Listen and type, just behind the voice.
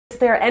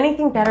there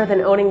anything better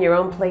than owning your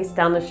own place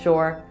down the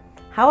shore?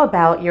 How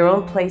about your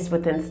own place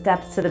within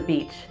steps to the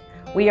beach?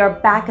 We are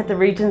back at the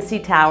Regency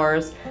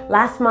Towers.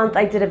 Last month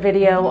I did a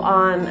video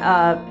on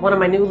one of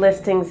my new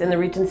listings in the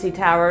Regency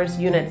Towers,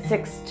 unit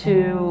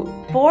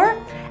 624,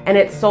 and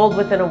it sold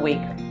within a week.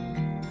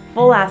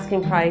 Full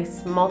asking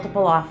price,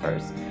 multiple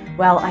offers.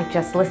 Well, I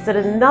just listed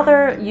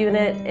another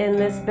unit in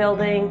this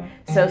building,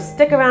 so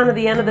stick around to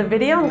the end of the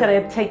video. I'm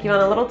going to take you on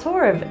a little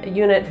tour of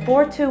unit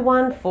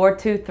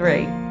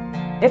 421423.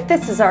 If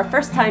this is our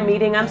first time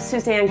meeting, I'm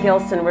Suzanne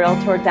Gilson,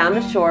 Realtor down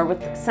the shore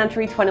with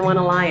Century 21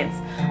 Alliance.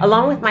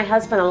 Along with my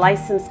husband, a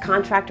licensed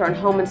contractor and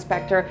home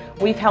inspector,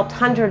 we've helped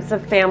hundreds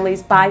of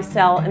families buy,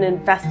 sell, and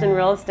invest in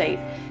real estate.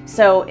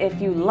 So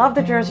if you love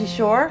the Jersey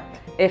Shore,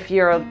 if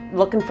you're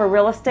looking for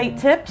real estate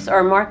tips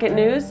or market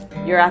news,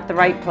 you're at the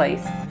right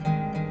place.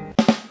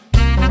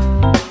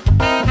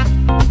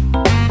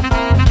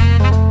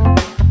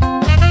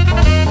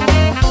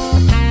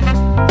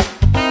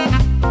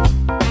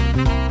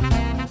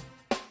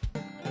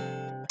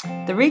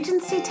 The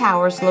Regency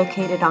Towers,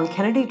 located on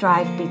Kennedy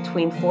Drive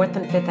between 4th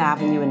and 5th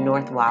Avenue in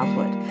North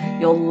Wildwood.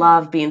 You'll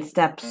love being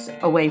steps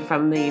away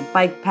from the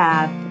bike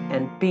path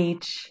and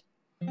beach.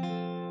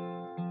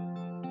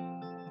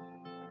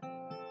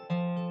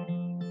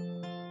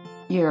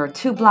 You're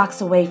 2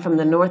 blocks away from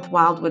the North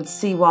Wildwood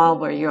seawall,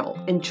 where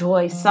you'll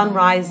enjoy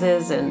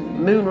sunrises and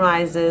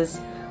moonrises.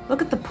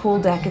 Look at the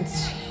pool deck,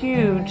 it's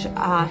huge.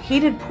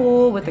 Heated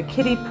pool with a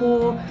kiddie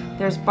pool.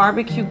 There's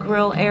barbecue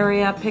grill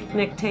area,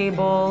 picnic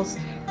tables.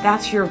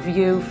 That's your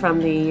view from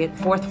the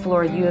 4th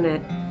floor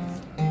unit.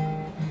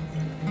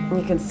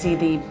 You can see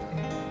the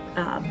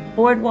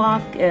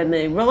boardwalk and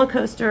the roller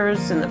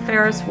coasters and the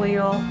Ferris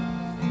wheel.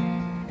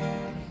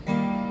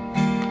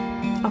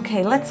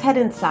 Okay, let's head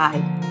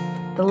inside.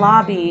 The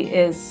lobby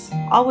is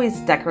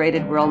always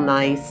decorated real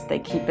nice. They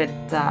keep it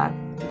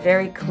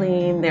very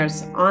clean.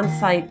 There's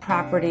on-site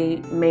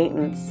property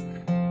maintenance.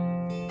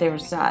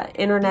 There's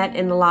internet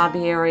in the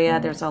lobby area.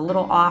 There's a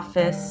little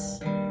office.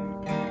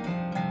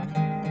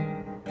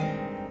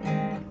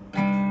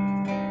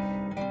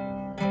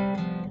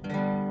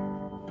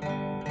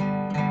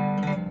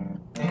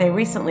 They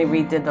recently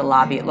redid the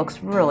lobby. It looks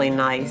really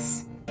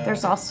nice.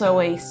 There's also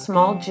a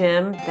small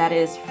gym that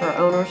is for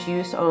owner's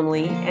use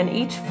only, and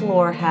each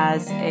floor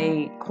has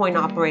a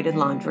coin-operated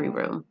laundry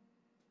room.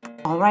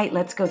 All right,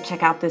 let's go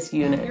check out this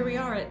unit. Here we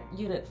are at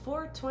unit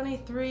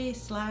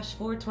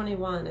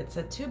 423/421. It's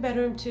a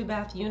 2-bedroom,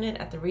 2-bath unit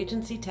at the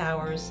Regency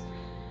Towers.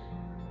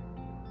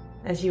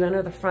 As you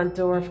enter the front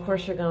door, of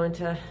course, you're going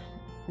to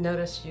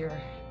notice you're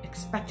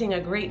expecting a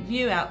great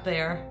view out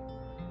there.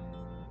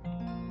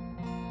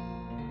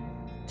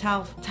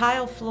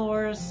 Tile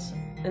floors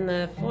in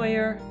the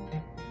foyer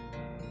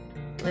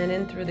and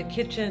in through the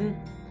kitchen.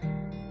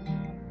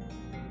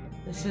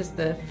 This is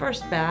the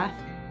first bath,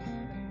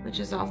 which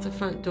is off the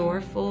front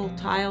door, full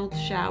tiled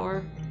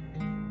shower.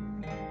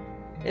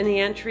 In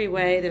the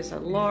entryway, there's a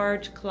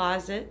large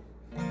closet.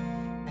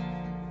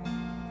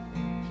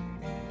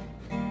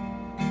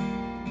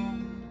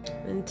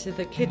 Into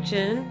the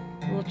kitchen,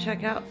 we'll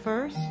check out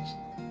first.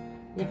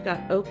 You've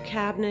got oak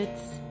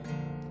cabinets,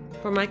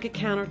 Formica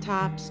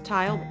countertops,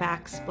 tile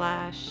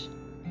backsplash.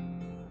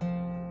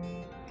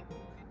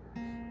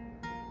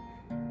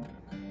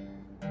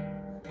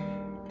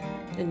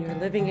 In your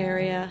living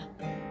area,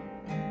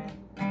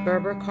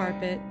 Berber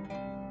carpet.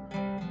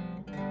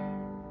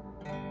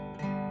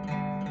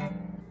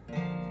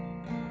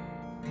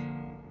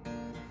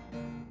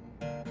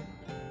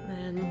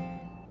 And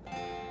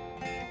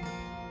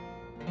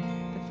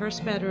the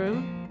first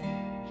bedroom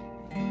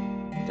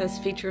does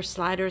feature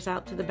sliders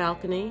out to the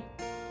balcony.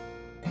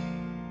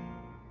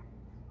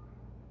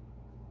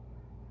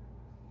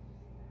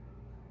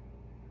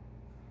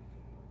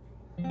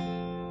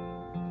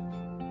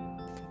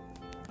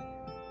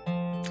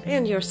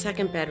 And your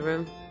second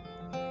bedroom,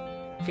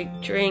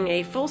 featuring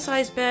a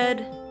full-size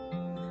bed.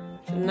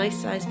 It's a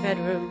nice-sized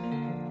bedroom.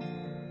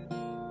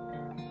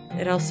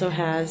 It also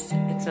has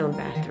its own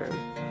bathroom.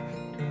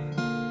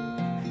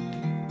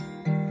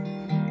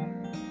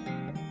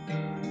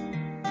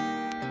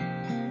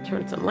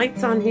 Turn some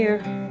lights on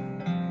here.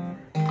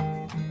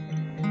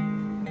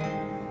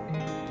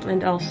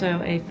 And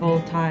also a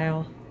full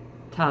tile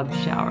tub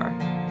shower.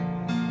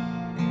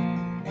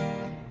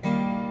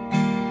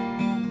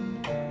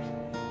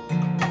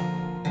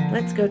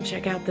 Let's go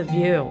check out the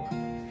view.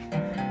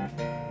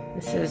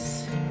 This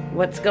is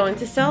what's going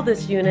to sell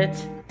this unit.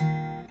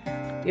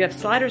 You have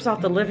sliders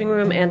off the living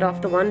room and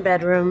off the 1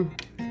 bedroom.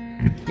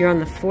 You're on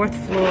the 4th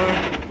floor.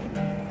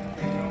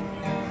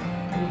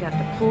 You got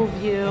the pool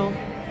view.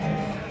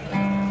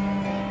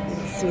 You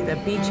can see the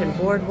beach and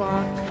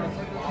boardwalk.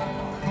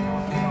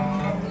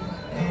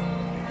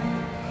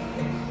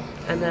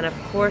 And then of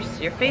course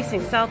you're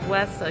facing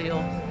southwest, so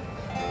you'll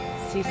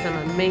see some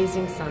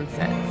amazing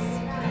sunsets.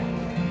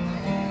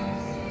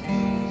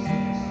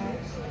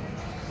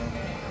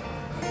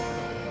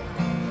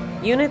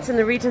 Units in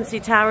the Regency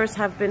Towers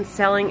have been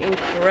selling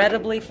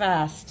incredibly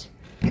fast.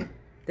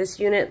 This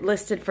unit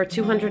listed for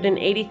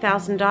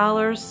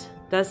 $280,000.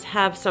 does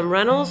have some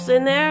rentals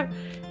in there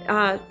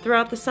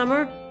throughout the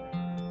summer.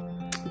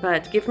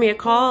 But give me a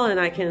call and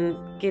I can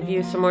give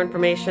you some more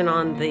information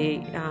on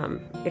the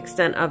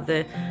extent of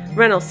the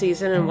rental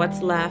season and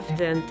what's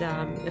left. And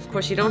of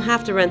course, you don't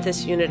have to rent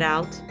this unit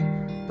out,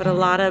 but a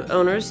lot of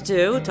owners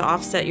do to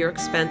offset your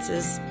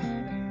expenses.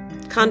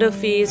 Condo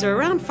fees are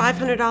around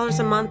 $500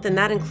 a month, and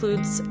that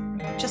includes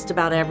just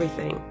about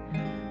everything.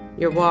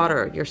 Your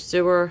water, your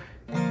sewer,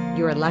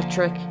 your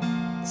electric,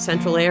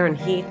 central air and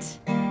heat,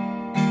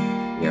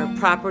 your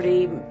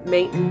property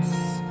maintenance,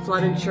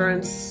 flood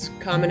insurance,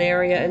 common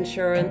area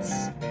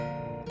insurance,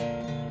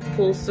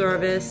 pool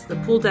service. The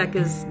pool deck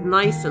is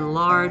nice and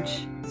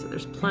large, so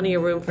there's plenty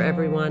of room for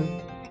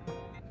everyone.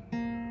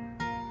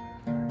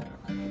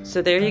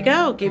 So there you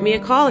go. Give me a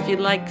call if you'd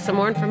like some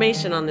more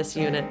information on this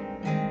unit.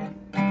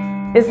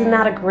 Isn't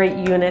that a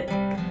great unit?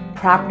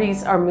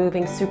 Properties are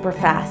moving super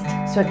fast.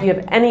 So if you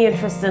have any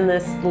interest in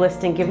this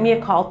listing, give me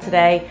a call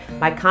today.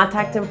 My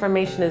contact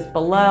information is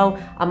below.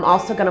 I'm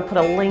also going to put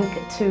a link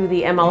to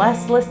the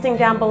MLS listing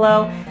down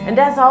below. And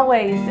as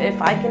always,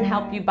 if I can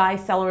help you buy,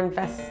 sell, or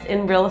invest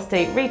in real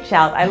estate, reach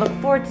out. I look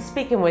forward to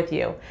speaking with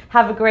you.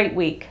 Have a great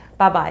week.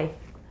 Bye-bye.